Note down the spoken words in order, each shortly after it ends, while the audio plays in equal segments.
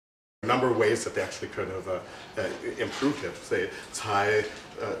number of ways that they actually could have improved it. Say, tie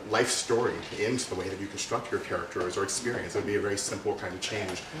life story into the way that you construct your characters or experience. It would be a very simple kind of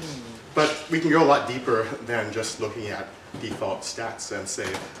change. But we can go a lot deeper than just looking at default stats and say,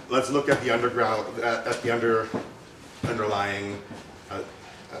 let's look at the underlying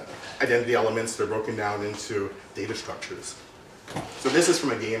identity elements that are broken down into data structures. So this is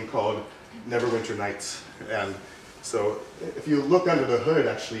from a game called Neverwinter Nights. And so if you look under the hood,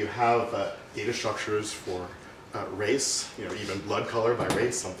 actually you have data structures for race, even blood color by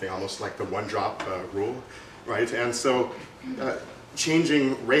race, something almost like the one-drop rule, right? And so changing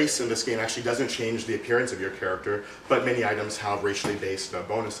race in this game actually doesn't change the appearance of your character, but many items have racially based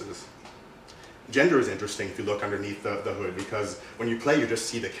bonuses. Gender is interesting if you look underneath the hood, because when you play, you just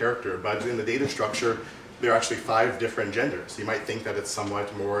see the character, but in the data structure, there are actually 5 different genders. You might think that it's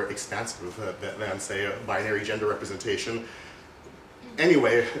somewhat more expansive than, say, a binary gender representation.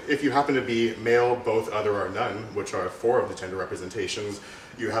 Anyway, if you happen to be male, both, other, or none, which are 4 of the gender representations,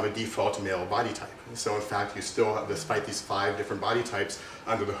 you have a default male body type. So in fact, you still have, despite these 5 different body types,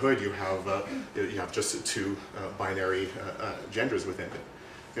 under the hood you have just 2 binary genders within it.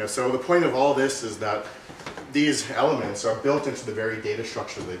 So the point of all this is that these elements are built into the very data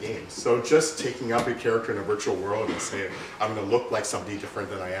structure of the game. So just taking up your character in a virtual world and saying, I'm going to look like somebody different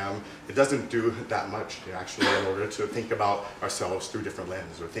than I am, it doesn't do that much, actually, in order to think about ourselves through different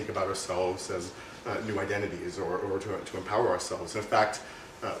lenses, or think about ourselves as new identities, or to empower ourselves. In fact,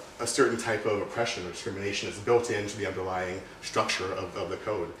 a certain type of oppression or discrimination is built into the underlying structure of the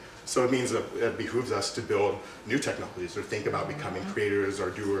code. So it means that it behooves us to build new technologies, or think about becoming creators or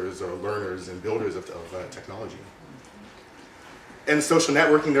doers or learners and builders of technology. And social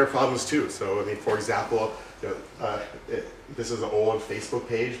networking, there are problems too. So I mean, for example, this is an old Facebook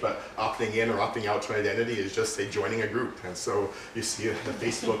page, but opting in or opting out to an identity is just, say, joining a group. And so you see the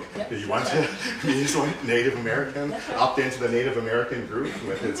Facebook, you want to be Native American, opt into the Native American group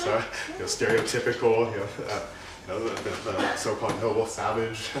with its stereotypical, the so-called noble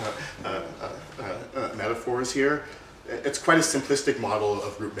savage metaphors here. It's quite a simplistic model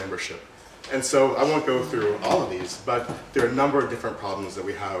of group membership. And so I won't go through all of these, but there are a number of different problems that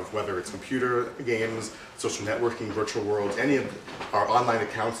we have, whether it's computer games, social networking, virtual worlds, any of our online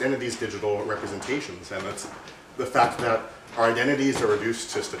accounts, any of these digital representations. And that's the fact that our identities are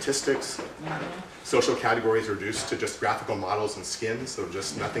reduced to statistics, social categories are reduced to just graphical models and skins, so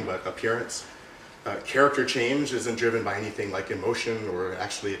just nothing but appearance. Character change isn't driven by anything like emotion or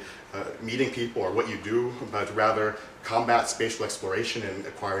actually meeting people or what you do, but rather combat, spatial exploration, and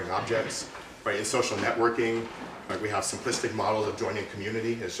acquiring objects. Right? In social networking, we have simplistic models of joining a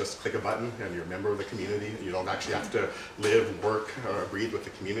community. It's just click a button and you're a member of the community. You don't actually have to live, work, or breathe with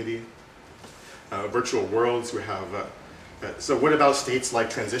the community. Virtual worlds, we have so what about states like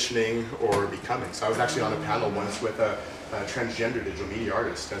transitioning or becoming? So I was actually on a panel once with a transgender digital media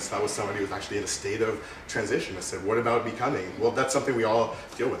artist, and so that was somebody who was actually in a state of transition. I said, what about becoming? Well, that's something we all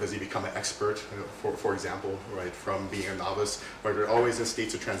deal with as you become an expert, for example, right, from being a novice, right, you're always in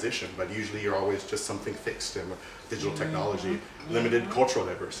states of transition, but usually you're always just something fixed in digital technology, limited cultural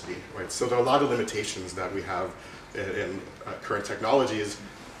diversity, right? So there are a lot of limitations that we have in current technologies,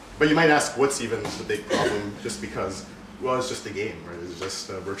 but you might ask, what's even the big problem? Just because, well, it's just a game, right? It's just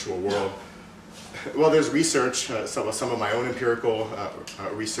a virtual world. Well, there's research, some of my own empirical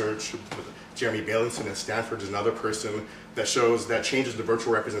research. Jeremy Bailenson at Stanford is another person that shows that changes to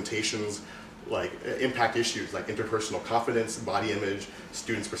virtual representations like impact issues like interpersonal confidence, body image,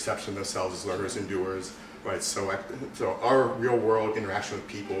 students' perception of themselves as learners and doers. Right, so our real world interaction with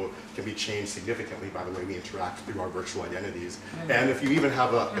people can be changed significantly by the way we interact through our virtual identities. And if you even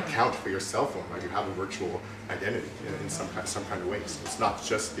have an account for your cell phone, right, you have a virtual identity in some kind of way. So it's not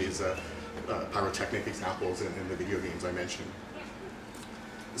just these pyrotechnic examples in the video games I mentioned.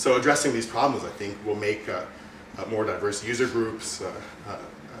 So addressing these problems, I think, will make more diverse user groups,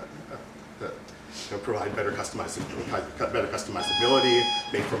 provide better customizability,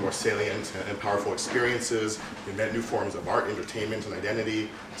 make for more salient and powerful experiences, invent new forms of art, entertainment, and identity.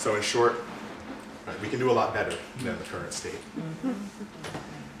 So in short, we can do a lot better than the current state.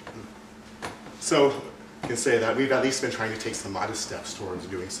 So you can say that we've at least been trying to take some modest steps towards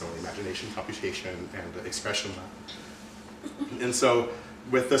doing so in imagination, computation, and expression. And so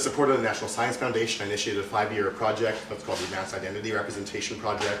with the support of the National Science Foundation, I initiated a 5-year project that's called the Advanced Identity Representation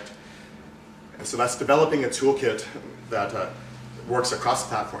Project. And so that's developing a toolkit that works across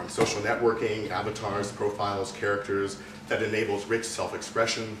platforms, social networking, avatars, profiles, characters, that enables rich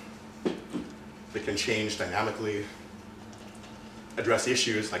self-expression, that can change dynamically, address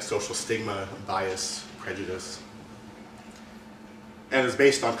issues like social stigma, bias, prejudice. and is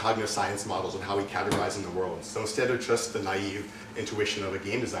based on cognitive science models and how we categorize in the world. So instead of just the naive intuition of a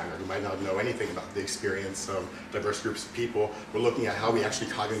game designer who might not know anything about the experience of diverse groups of people, we're looking at how we actually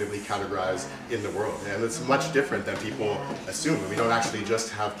cognitively categorize in the world. And it's much different than people assume. We don't actually just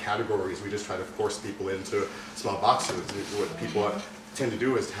have categories, we just try to force people into small boxes. What people tend to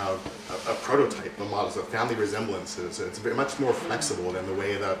do is have a prototype, a model of family resemblances. It's very much more flexible than the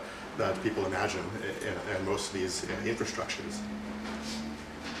way that people imagine in most of these infrastructures.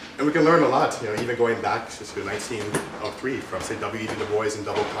 And we can learn a lot, even going back to 1903 from, say, W.E.B. Du Bois and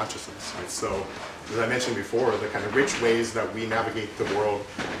double consciousness. Right? So, as I mentioned before, the kind of rich ways that we navigate the world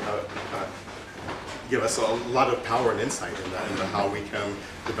give us a lot of power and insight into how we can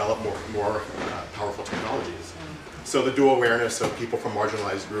develop more powerful technologies. So the dual awareness of people from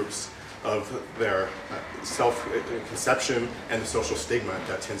marginalized groups, of their self-conception and the social stigma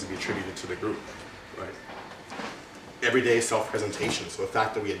that tends to be attributed to the group. Right? Everyday self-presentation, so the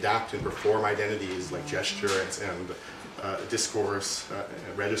fact that we adapt and perform identities like gesture and discourse,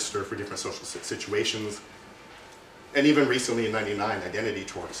 register for different social situations. And even recently in '99, identity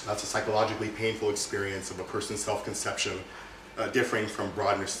torts. That's a psychologically painful experience of a person's self-conception differing from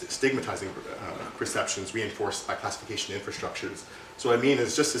broad and stigmatizing perceptions reinforced by classification infrastructures. So what I mean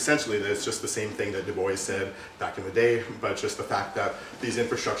is just essentially that it's just the same thing that Du Bois said back in the day, but just the fact that these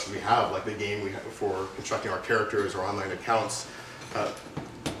infrastructures we have, like the game we have for constructing our characters or online accounts,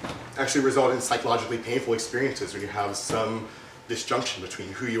 actually result in psychologically painful experiences when you have some disjunction between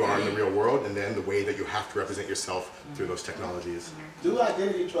who you are in the real world and then the way that you have to represent yourself through those technologies. Do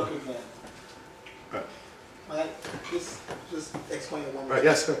identity truck again. Just explain it one more time.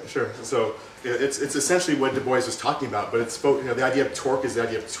 Yes, sure. So it's essentially what Du Bois was talking about, but it's the idea of torque is the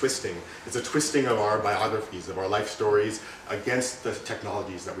idea of twisting. It's a twisting of our biographies, of our life stories against the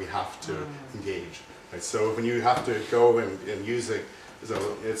technologies that we have to engage. Right? So when you have to go and use it,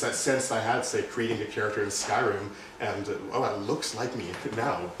 so it's that sense I had, say, creating a character in Skyrim, and oh, it looks like me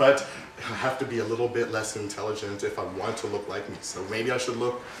now, but I have to be a little bit less intelligent if I want to look like me. So maybe I should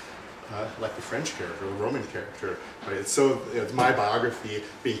look like the French character, the Roman character. Right? So it's my biography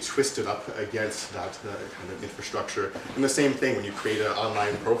being twisted up against that kind of infrastructure. And the same thing when you create an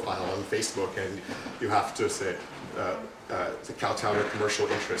online profile on Facebook and you have to say, to kowtow to commercial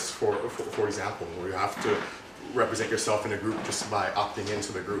interests, for example, or you have to represent yourself in a group just by opting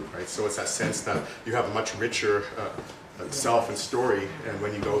into the group, right? So it's that sense that you have a much richer self and story, and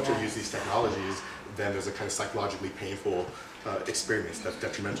when you go to use these technologies, then there's a kind of psychologically painful experience that's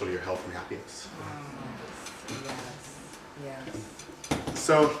detrimental to your health and happiness. Yes.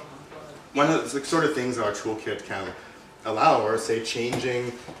 So one of the sort of things our toolkit can allow are, say,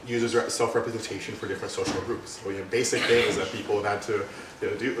 changing users' self-representation for different social groups. So basic things that people have had to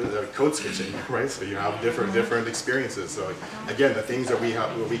do code switching, right? So you have different experiences. So again, the things that we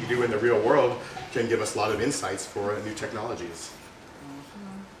do in the real world can give us a lot of insights for new technologies.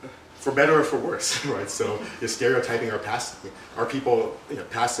 For better or for worse, right? So you're stereotyping or passing. Are people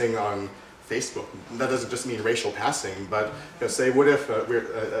passing on Facebook? That doesn't just mean racial passing, but say, what if,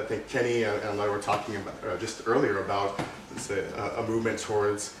 I think Kenny and I were talking about just earlier about, say, a movement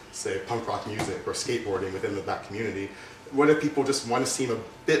towards, say, punk rock music or skateboarding within the black community. What if people just want to seem a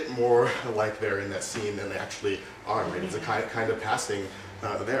bit more like they're in that scene than they actually are, right? It's a kind of passing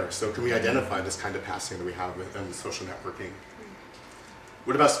there. So can we identify this kind of passing that we have in social networking?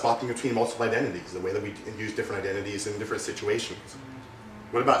 What about swapping between multiple identities, the way that we use different identities in different situations?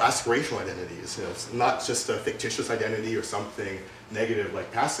 What about aspirational identities? It's not just a fictitious identity or something negative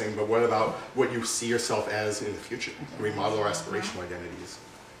like passing, but what about what you see yourself as in the future? Can we model our aspirational identities?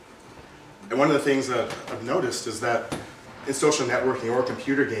 And one of the things that I've noticed is that in social networking or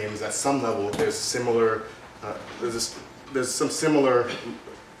computer games, at some level, there's similar, there's some similar,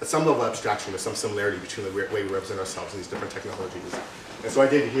 at some level of abstraction, there's some similarity between the way we represent ourselves in these different technologies. And so what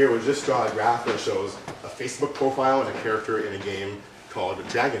I did here was just draw a graph that shows a Facebook profile and a character in a game called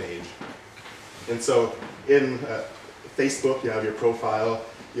Dragon Age. And so in Facebook, you have your profile,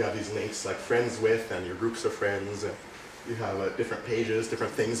 you have these links like friends with and your groups of friends, and you have different pages,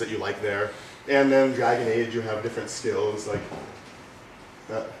 different things that you like there. And then Dragon Age, you have different skills like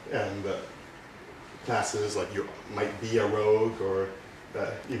and classes, like you might be a rogue or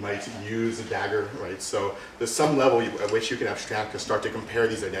you might use a dagger, right? So there's some level at which you can abstract and start to compare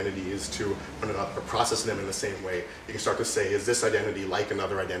these identities to one another, or process them in the same way. You can start to say, is this identity like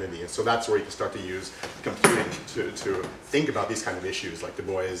another identity? And so that's where you can start to use computing to think about these kind of issues like Du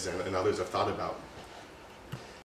Bois and others have thought about.